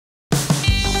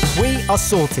We are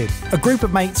Sorted, a group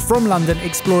of mates from London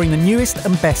exploring the newest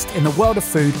and best in the world of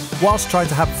food whilst trying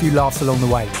to have a few laughs along the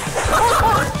way.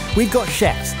 We've got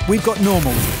chefs, we've got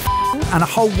normals, and a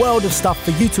whole world of stuff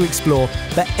for you to explore,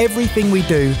 but everything we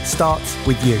do starts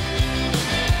with you.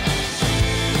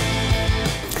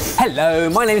 Hello,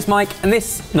 my name is Mike, and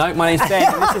my name's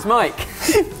Ben, and this is Mike.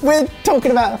 We're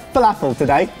talking about falafel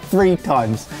today, 3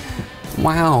 times.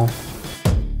 Wow.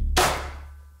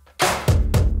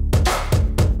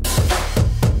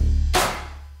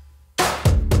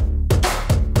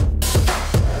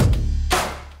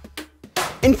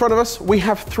 In front of us, we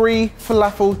have 3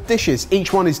 falafel dishes.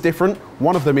 Each one is different.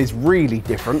 One of them is really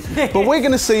different, but we're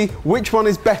going to see which one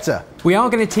is better. We are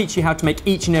going to teach you how to make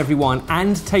each and every one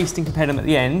and taste and compare them at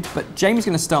the end, but Jamie's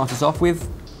going to start us off with...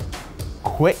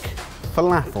 Quick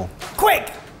falafel.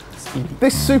 Quick!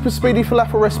 This super speedy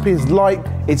falafel recipe is light,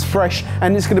 it's fresh,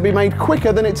 and it's going to be made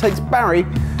quicker than it takes Barry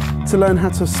to learn how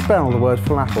to spell the word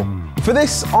falafel. For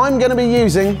this, I'm going to be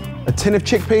using a tin of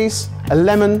chickpeas, a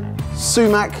lemon,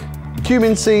 sumac,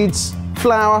 cumin seeds,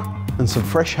 flour, and some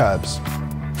fresh herbs.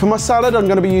 For my salad, I'm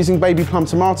going to be using baby plum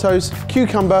tomatoes,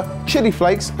 cucumber, chili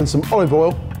flakes, and some olive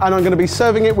oil, and I'm going to be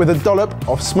serving it with a dollop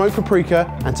of smoked paprika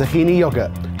and tahini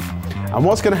yogurt. And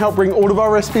what's going to help bring all of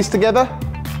our recipes together?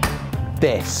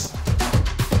 This.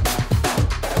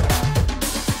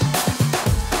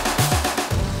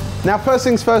 Now, first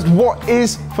things first, what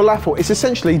is falafel? It's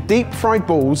essentially deep fried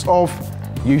balls of,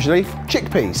 usually,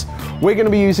 chickpeas. We're going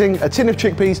to be using a tin of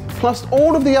chickpeas plus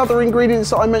all of the other ingredients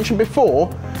that I mentioned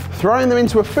before, throwing them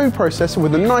into a food processor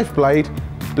with a knife blade,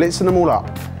 blitzing them all up.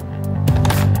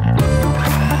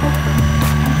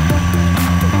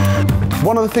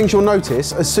 One of the things you'll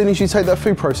notice as soon as you take that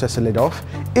food processor lid off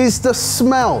is the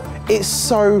smell. It's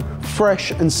so fresh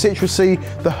and citrusy.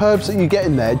 The herbs that you get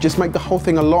in there just make the whole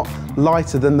thing a lot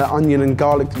lighter than the onion and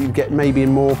garlic that you get maybe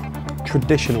in more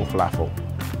traditional falafel.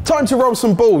 Time to roll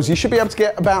some balls. You should be able to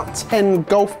get about 10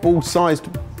 golf ball sized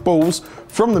balls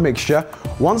from the mixture.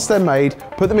 Once they're made,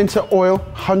 put them into oil,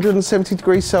 170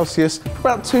 degrees Celsius, for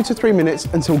about 2 to 3 minutes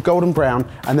until golden brown,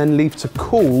 and then leave to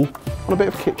cool on a bit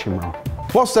of kitchen roll.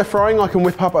 Whilst they're frying, I can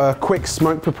whip up a quick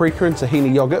smoked paprika and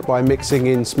tahini yogurt by mixing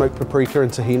in smoked paprika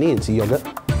and tahini into yogurt.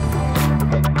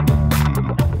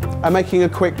 I'm making a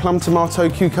quick plum tomato,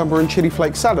 cucumber and chili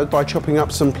flake salad by chopping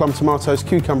up some plum tomatoes,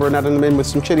 cucumber and adding them in with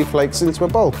some chili flakes into a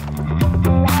bowl.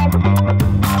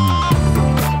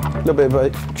 A little bit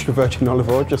of extra virgin olive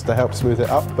oil just to help smooth it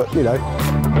up, but you know.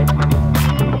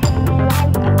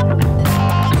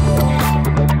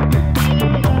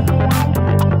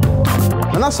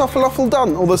 And that's our falafel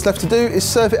done. All that's left to do is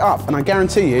serve it up, and I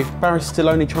guarantee you, Barry's still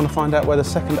only trying to find out where the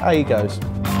second A goes.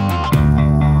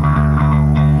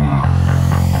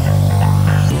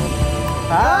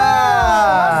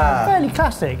 Fairly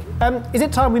classic. Is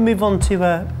it time we move on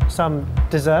to some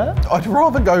dessert? I'd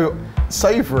rather go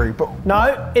savoury, but...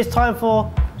 No, it's time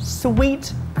for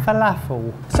sweet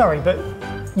falafel. Sorry, but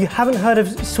you haven't heard of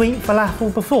sweet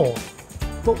falafel before?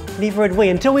 Well, neither had we,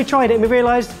 until we tried it and we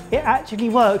realised it actually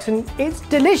works and it's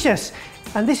delicious.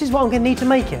 And this is what I'm going to need to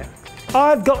make it.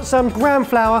 I've got some gram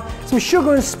flour, some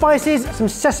sugar and spices, some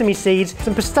sesame seeds,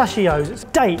 some pistachios,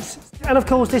 dates, and of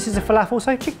course this is a falafel,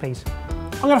 so chickpeas.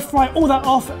 I'm going to fry all that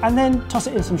off and then toss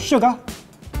it in some sugar,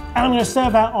 and I'm going to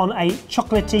serve that on a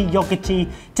chocolatey,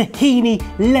 yogurty, tahini,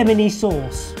 lemony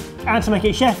sauce. And to make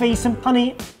it chefy, some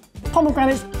honey,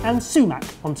 pomegranates and sumac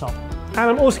on top. And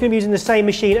I'm also going to be using the same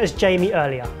machine as Jamie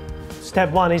earlier.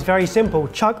 Step 1 is very simple.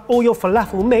 Chuck all your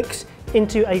falafel mix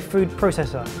into a food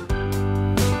processor.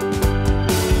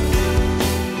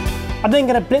 I'm then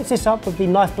going to blitz this up with the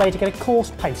knife blade to get a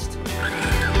coarse paste.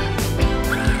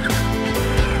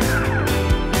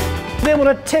 Then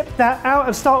want to tip that out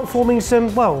and start forming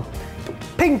some, well,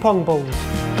 ping pong balls.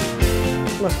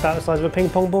 That's about the size of a ping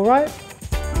pong ball, right?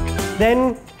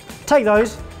 Then take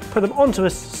those, put them onto a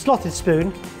slotted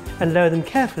spoon and lower them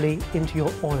carefully into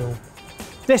your oil.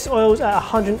 This oil's at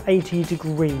 180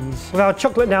 degrees. With our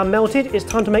chocolate now melted, it's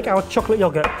time to make our chocolate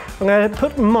yogurt. I'm going to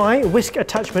put my whisk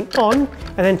attachment on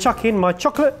and then chuck in my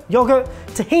chocolate, yogurt,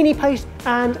 tahini paste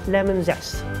and lemon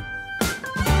zest.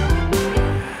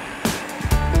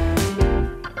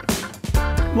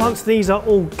 Once these are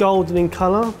all golden in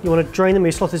colour, you want to drain them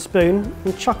with a slotted spoon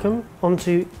and chuck them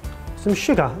onto some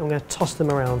sugar. I'm going to toss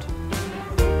them around.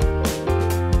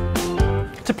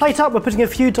 To plate up, we're putting a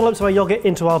few dollops of our yogurt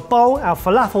into our bowl, our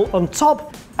falafel on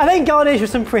top, and then garnish with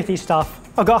some pretty stuff.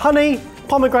 I've got honey,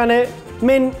 pomegranate,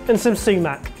 mint and some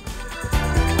sumac.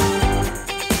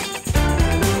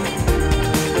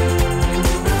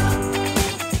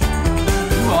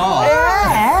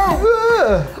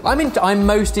 I'm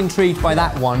most intrigued by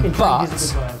that one, but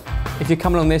If you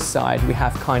come along this side, we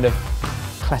have kind of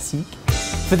classique.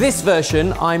 For this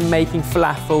version, I'm making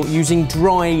falafel using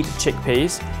dried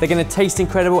chickpeas. They're going to taste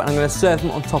incredible, and I'm going to serve them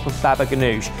on top of baba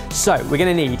ganoush. So we're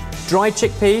going to need dried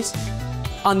chickpeas,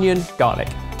 onion, garlic,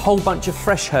 a whole bunch of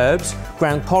fresh herbs,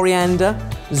 ground coriander,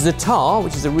 za'atar,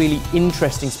 which is a really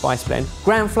interesting spice blend,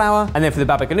 ground flour, and then for the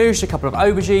baba ganoush, a couple of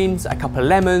aubergines, a couple of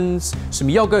lemons, some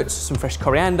yogurt, some fresh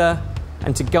coriander,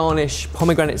 and to garnish,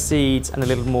 pomegranate seeds and a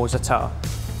little more za'atar.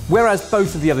 Whereas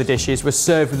both of the other dishes were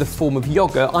served with a form of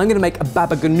yogurt, I'm going to make a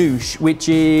baba ganoush, which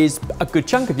is a good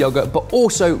chunk of yogurt, but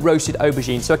also roasted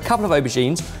aubergines. So a couple of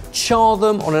aubergines, char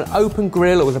them on an open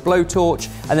grill or with a blowtorch,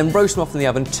 and then roast them off in the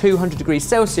oven, 200 degrees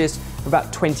Celsius, for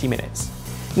about 20 minutes.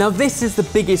 Now this is the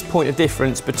biggest point of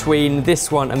difference between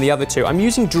this one and the other two. I'm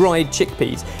using dried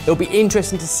chickpeas. It'll be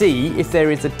interesting to see if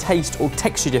there is a taste or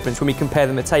texture difference when we compare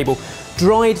them at the table.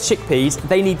 Dried chickpeas,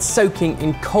 they need soaking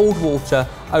in cold water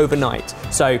overnight.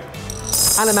 So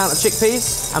an amount of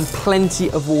chickpeas and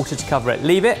plenty of water to cover it.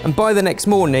 Leave it, and by the next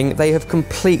morning, they have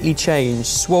completely changed,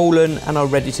 swollen, and are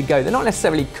ready to go. They're not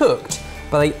necessarily cooked,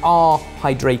 but they are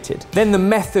hydrated. Then the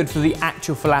method for the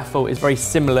actual falafel is very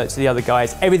similar to the other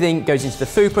guys. Everything goes into the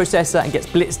food processor and gets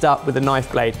blitzed up with a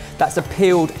knife blade. That's a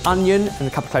peeled onion and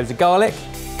a couple of cloves of garlic,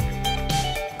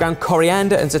 ground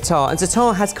coriander and za'atar. And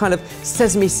za'atar has kind of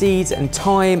sesame seeds and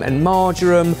thyme and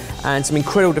marjoram and some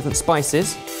incredible different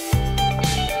spices.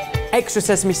 Extra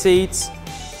sesame seeds,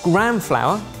 gram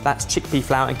flour, that's chickpea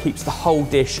flour, and keeps the whole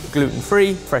dish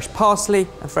gluten-free, fresh parsley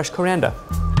and fresh coriander.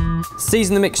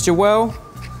 Season the mixture well,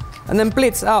 and then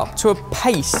blitz it up to a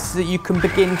paste so that you can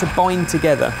begin to bind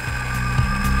together.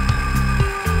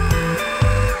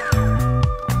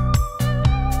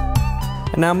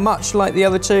 And now, much like the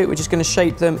other two, we're just going to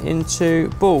shape them into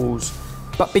balls.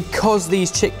 But because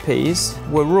these chickpeas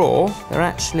were raw, they're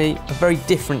actually a very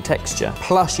different texture.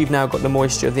 Plus, you've now got the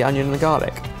moisture of the onion and the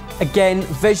garlic. Again,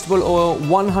 vegetable oil,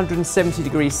 170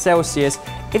 degrees Celsius.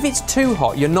 If it's too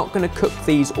hot, you're not going to cook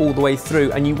these all the way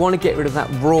through, and you want to get rid of that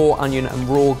raw onion and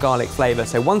raw garlic flavour.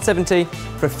 So 170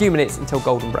 for a few minutes until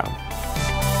golden brown.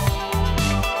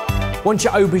 Once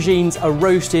your aubergines are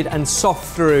roasted and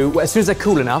soft through, as soon as they're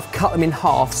cool enough, cut them in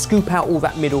half, scoop out all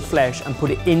that middle flesh and put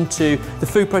it into the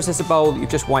food processor bowl that you've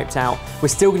just wiped out. We're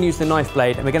still going to use the knife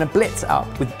blade, and we're going to blitz it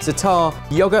up with za'atar,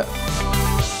 yogurt,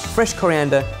 fresh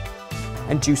coriander,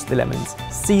 and juice the lemons.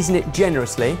 Season it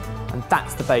generously, and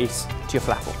that's the base to your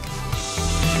falafel.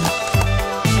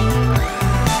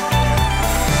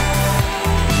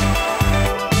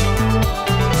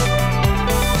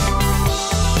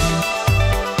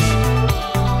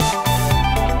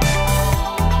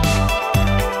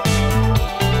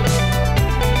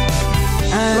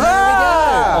 And there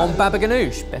we go, on baba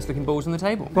ganoush. Best looking balls on the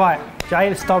table. Right, Jay,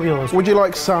 let's start with yours. Would you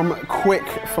like some quick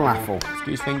falafel?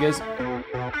 Excuse fingers.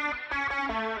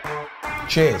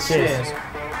 Cheers. Cheers.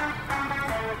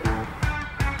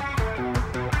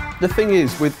 The thing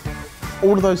is, with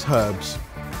all of those herbs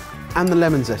and the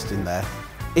lemon zest in there,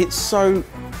 it's so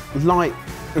light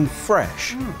and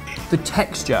fresh. The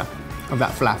texture of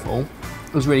that falafel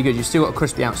was really good. You've still got a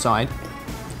crispy outside.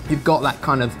 You've got that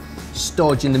kind of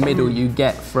stodge in the middle you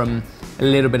get from a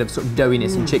little bit of sort of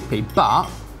doughiness and chickpea, but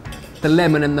the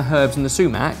lemon and the herbs and the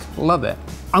sumac, love it.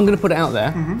 I'm gonna put it out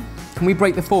there. Can we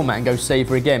break the format and go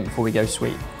savoury again before we go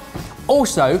sweet?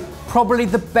 Also, probably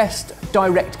the best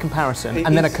direct comparison,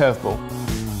 and then a curveball.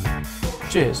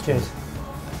 Cheers. Cheers.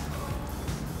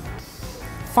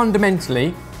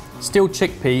 Fundamentally, still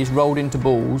chickpeas rolled into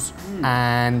balls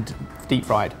and deep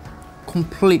fried.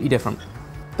 Completely different.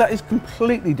 That is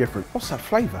completely different. What's that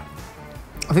flavour?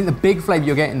 I think the big flavour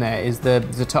you're getting there is the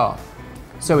za'atar.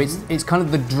 So it's kind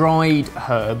of the dried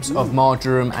herbs of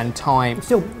marjoram and thyme.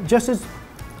 Still just as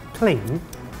clean,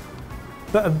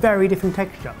 but a very different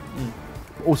texture.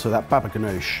 Also, that baba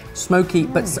ganoush. Smoky,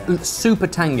 but super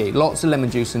tangy. Lots of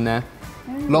lemon juice in there.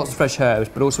 Lots of fresh herbs,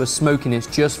 but also a smokiness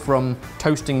just from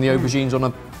toasting the aubergines on a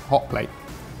hot plate.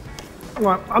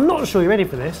 Right, I'm not sure you're ready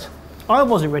for this. I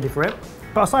wasn't ready for it,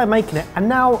 but I started making it, and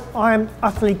now I am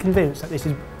utterly convinced that this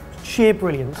is sheer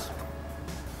brilliance.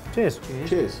 Cheers.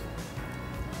 Cheers.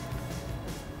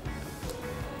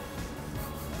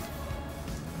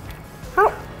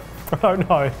 I don't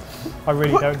know. I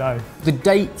really don't know. The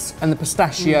dates and the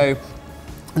pistachio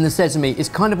and the sesame is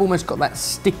kind of almost got that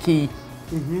sticky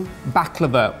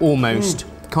baklava almost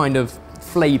kind of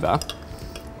flavour.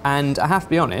 And I have to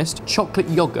be honest, chocolate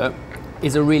yoghurt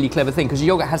is a really clever thing because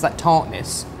yogurt has that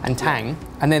tartness and tang,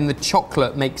 and then the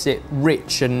chocolate makes it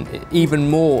rich and even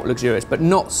more luxurious, but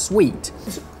not sweet.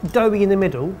 It's doughy in the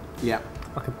middle. Yeah.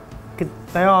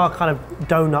 They are kind of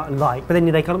donut-like, but then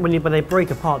they kind of, when they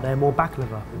break apart, they're more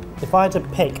baklava. If I had to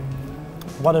pick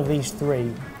one of these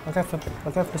three, I'll go for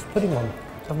this pudding one.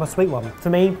 I'll have my sweet one. For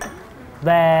me,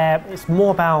 it's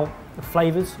more about the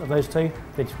flavours of those two.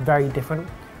 It's very different,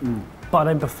 but I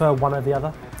don't prefer one over the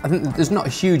other. I think that there's not a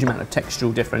huge amount of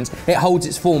textural difference. It holds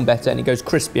its form better and it goes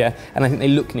crispier, and I think they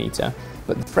look neater.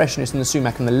 But the freshness in the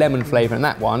sumac and the lemon flavour in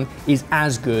that one is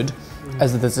as good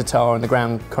as the za'atar and the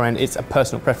ground coriander. It's a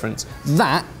personal preference.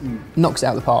 That knocks it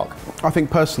out of the park. I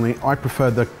think personally, I prefer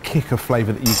the kick of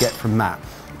flavour that you get from that,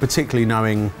 particularly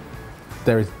knowing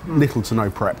there is little to no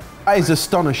prep. That is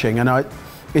astonishing, and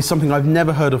it's something I've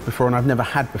never heard of before and I've never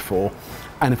had before.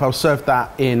 And if I was served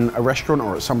that in a restaurant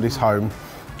or at somebody's home,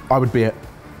 I would be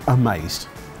amazed.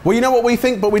 Well, you know what we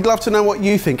think, but we'd love to know what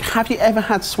you think. Have you ever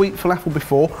had sweet falafel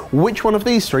before? Which one of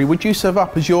these three would you serve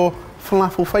up as your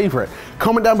falafel favourite?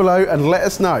 Comment down below and let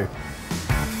us know.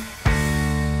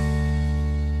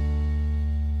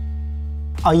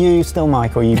 Are you still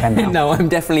Mike or are you Ben now? No, I'm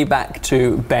definitely back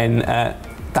to Ben.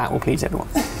 That will please everyone.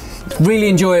 Really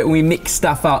enjoy it when we mix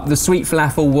stuff up. The sweet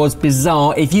falafel was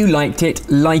bizarre. If you liked it,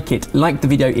 like the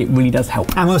video, it really does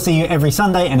help. And we'll see you every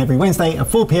Sunday and every Wednesday at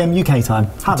 4 PM UK time.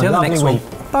 Have a lovely week.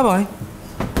 Bye-bye.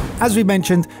 As we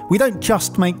mentioned, we don't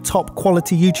just make top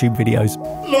quality YouTube videos.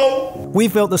 No.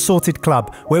 We've built the Sorted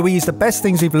Club, where we use the best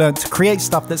things we've learned to create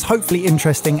stuff that's hopefully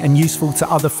interesting and useful to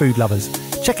other food lovers.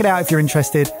 Check it out if you're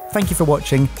interested. Thank you for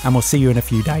watching, and we'll see you in a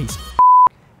few days.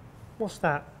 What's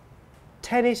that?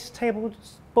 Tennis table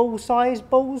ball size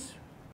balls?